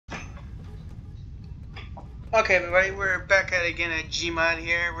Okay, everybody, we're back at it again at Gmod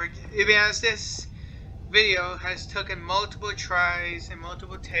here. To be honest, this video has taken multiple tries and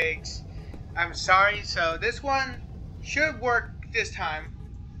multiple takes. I'm sorry, so this one should work this time.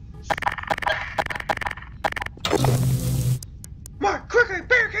 Mark, quickly,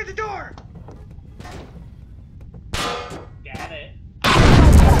 barricade the door! Got it.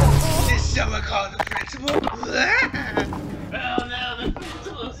 Did someone call the principal? Oh no, the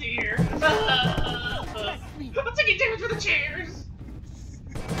principal's here. I'm taking damage for the chairs.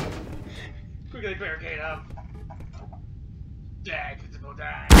 Quickly barricade up. Die, principal,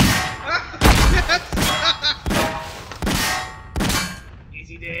 die.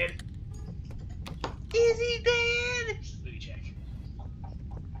 Easy dead. Easy dead! Let me check.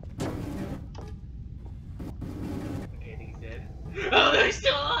 Okay, I think he's dead. Oh no, he's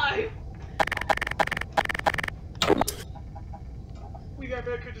still alive! We gotta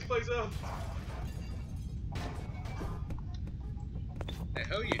barricade this place up. The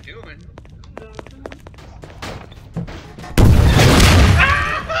hell you doing?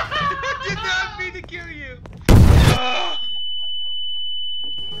 Did not mean to kill you! Oh.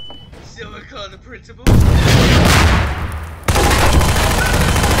 Someone call the principal?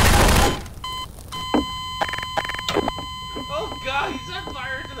 Oh god, he's on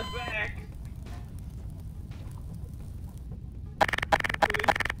fire to the back!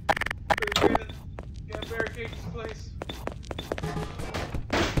 Gotta barricade this place.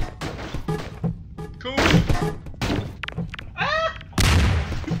 Cool! Ah!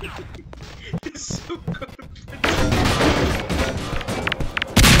 It's so good.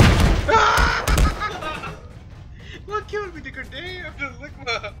 What killed me? The grenade or the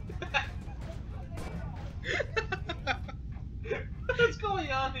liquor? What's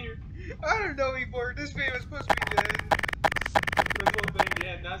going on here? I don't know anymore. This video is supposed to be dead. The whole thing,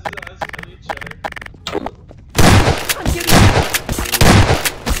 yeah, now it's us killing each other. I'm getting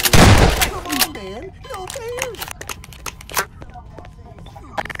Come on, man. No fair.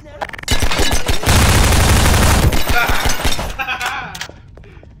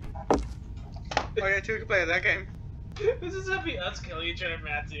 Oh yeah, two can play that game. This is gonna be us killing each other,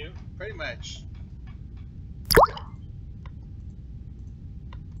 Matthew. Pretty much.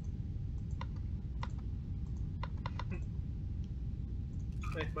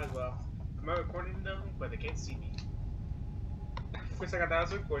 Might as well. Am I recording though? But they can't see me. For a second I thought I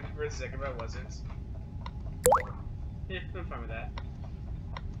was recording, for a second but I wasn't. Yeah, I'm fine with that.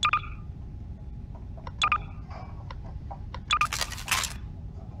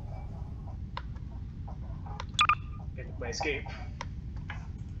 Get my escape.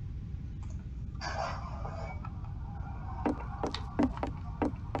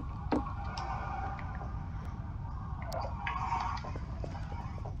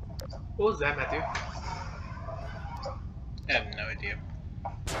 What was that, Matthew? I have no idea.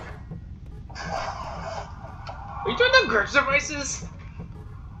 Are you trying to grudge devices?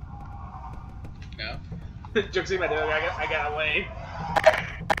 No. Jokes Matthew, I got away.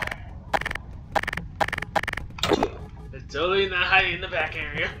 They're totally not hiding in the back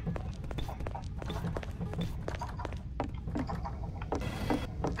area.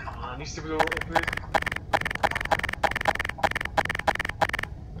 Come on, you stupid little open.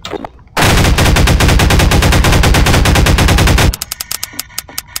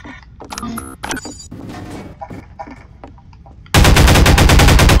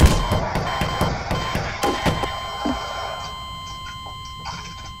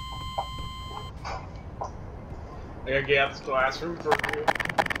 I gotta get out of this classroom for real.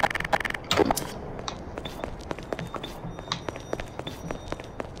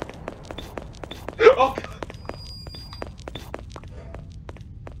 Oh god!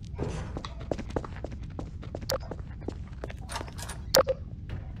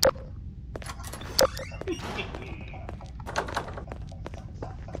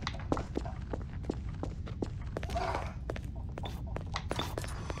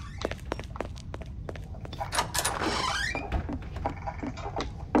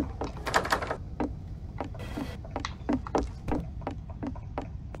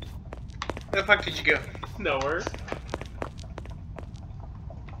 Where the fuck did you go? Nowhere.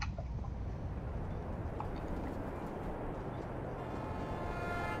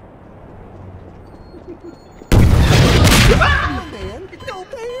 Come on, man. It's no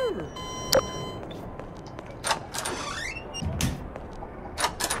fair.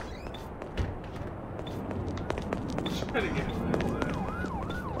 Trying to get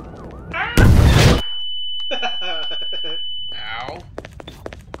Ow.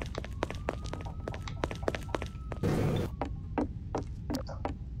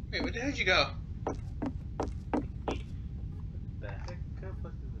 Wait, where the hell did you go?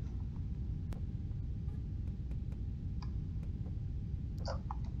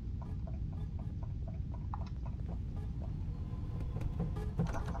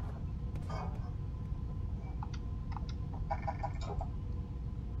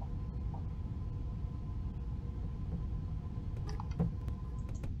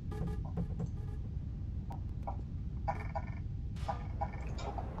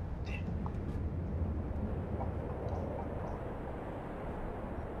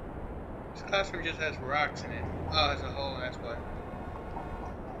 classroom just has rocks in it. Oh, it's a hole, that's what.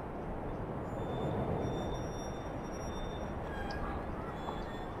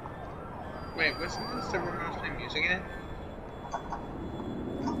 Wait, wasn't this the room I was playing music in?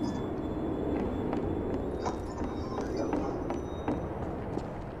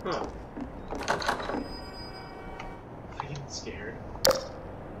 Huh. I'm getting scared.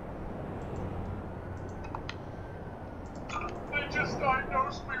 They just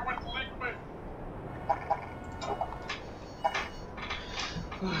diagnosed me with liquid.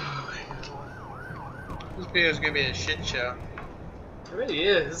 Oh my god. This video is gonna be a shit show. It really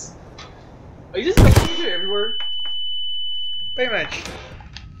is. Are you just going here everywhere? Pretty much.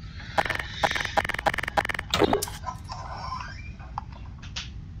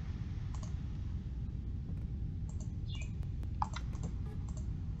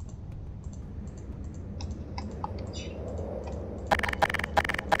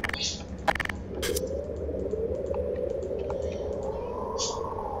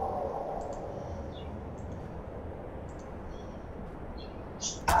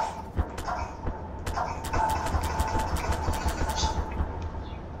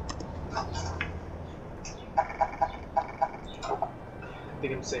 I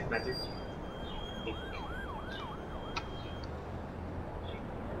think I'm safe, Matthew.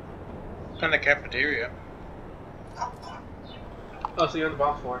 On the cafeteria. Oh, so you're on the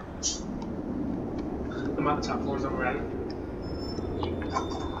bottom floor. I'm on the top floor somewhere at it.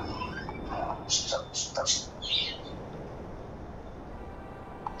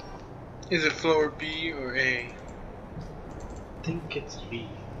 Is it floor B or A? I think it's B.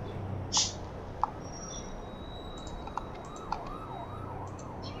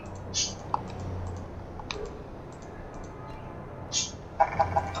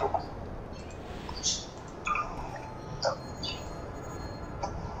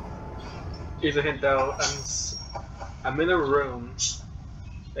 Here's a hint though, I'm in a room.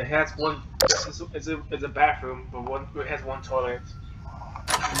 It has one, it's a bathroom, but it has one toilet.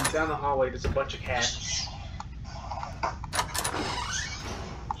 And down the hallway there's a bunch of cats.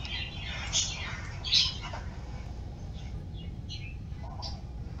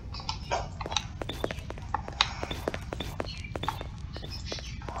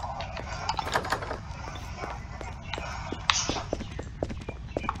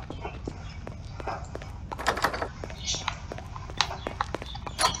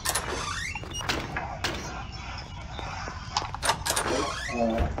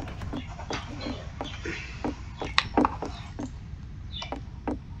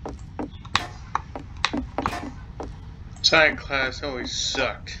 Science class always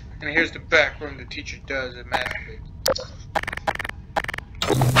sucked. And here's the back room the teacher does at masturbate.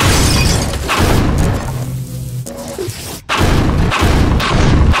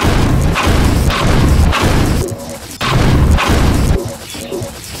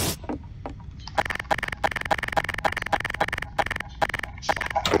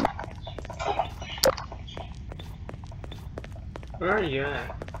 Where are you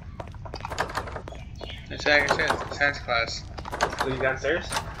at? It's like I said, it's science class. So you downstairs?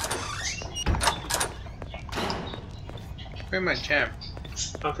 Pretty much am.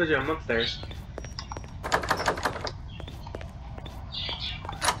 I told you I'm upstairs.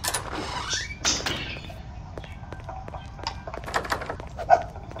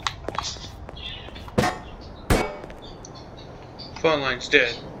 Phone line's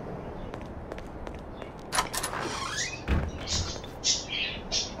dead.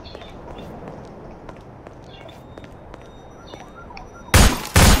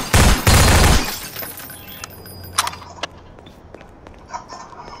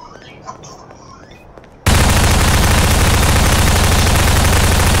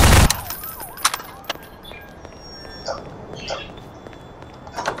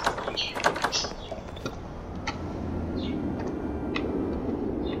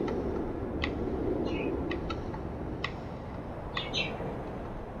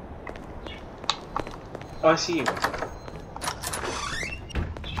 Oh, I see you.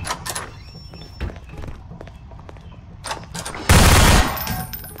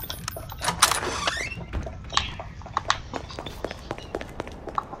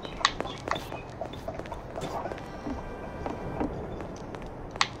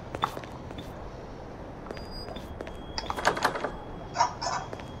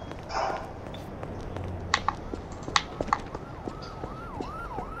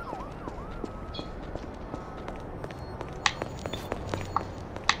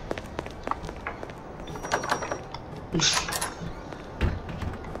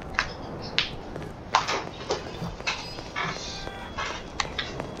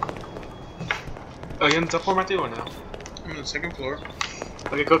 Are you on the top floor, Matthew, or no? I'm on the second floor.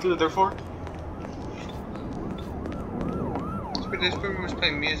 Okay, go to the third floor. This room was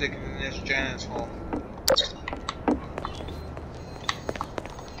playing music in this Janet's home.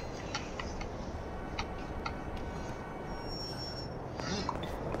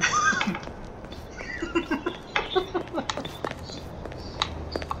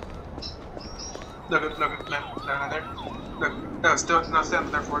 Look, not there. Look, no, stay on the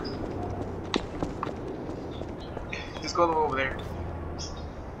third floor. Just go over there.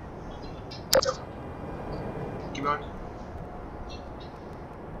 Keep going.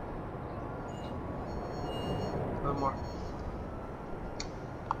 A little more.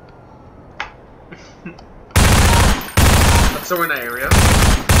 Somewhere in that area.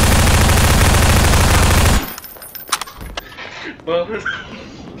 Well.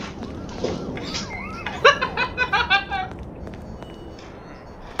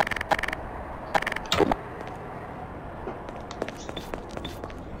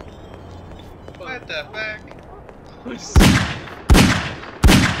 What the fuck?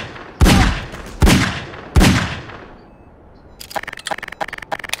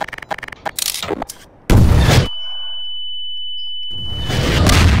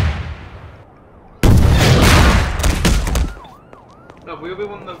 No, we'll be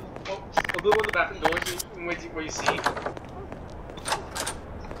one of the bathroom doors where you see.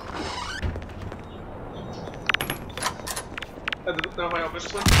 No, my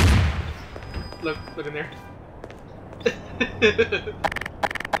office one. Look in there.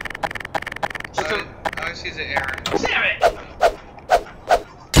 I see the errand. Damn it!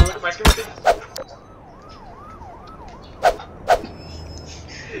 Am I scared with it?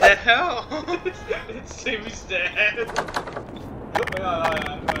 The hell? It's Sammy's dad.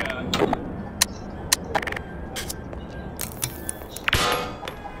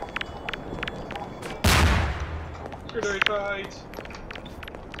 Grenade fight.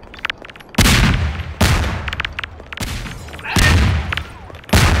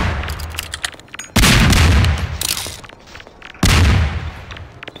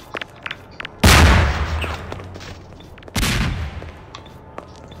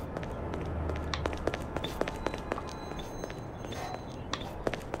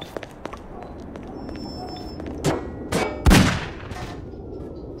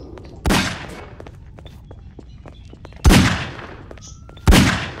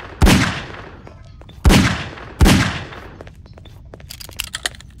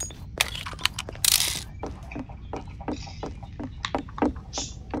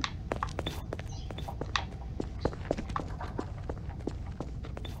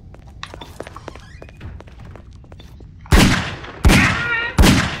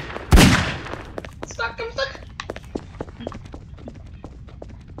 I'm stuck.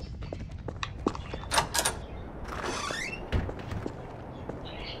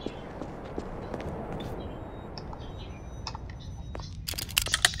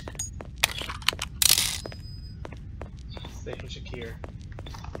 Stay from Shakir.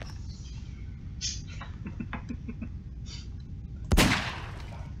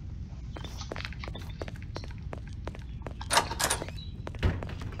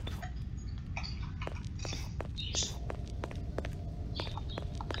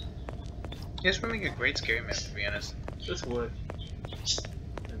 This would make a great scary map, to be honest. This would.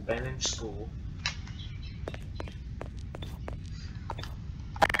 Abandoned school.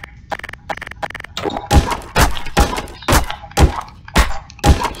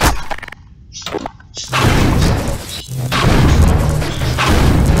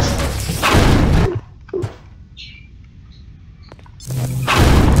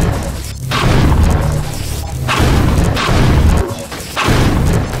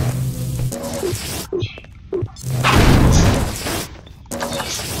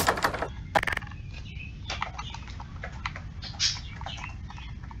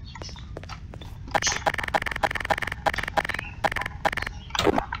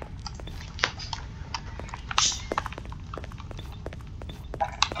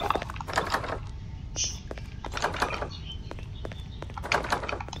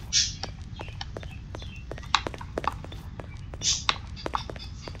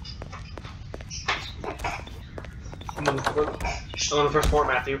 I'm on the first floor,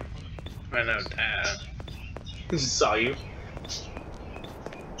 Matthew. I know that. I just saw you.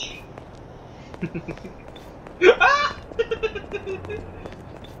 Ah!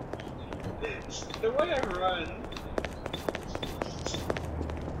 The way I run.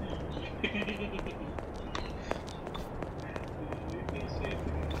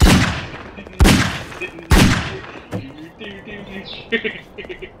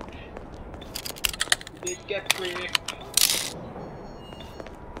 Get free.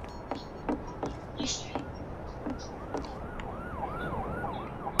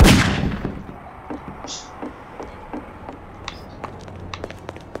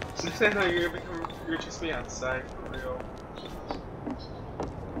 Understand how you're just me outside for real.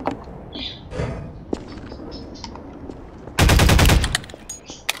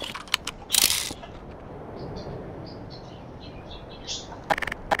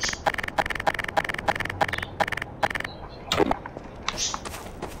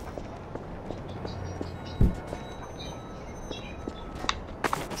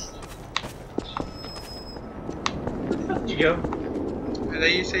 You go. I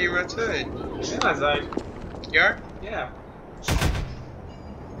thought you said you were outside. Yeah, outside. You are? Yeah.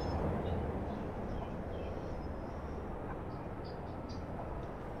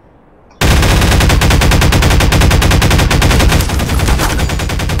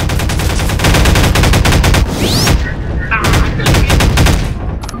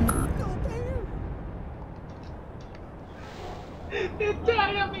 It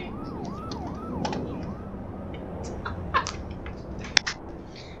died on me.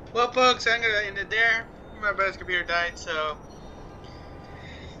 Well, folks, I'm gonna end it there. My brother's computer died, so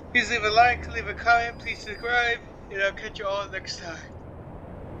please leave a like, leave a comment, please subscribe, and I'll catch you all next time.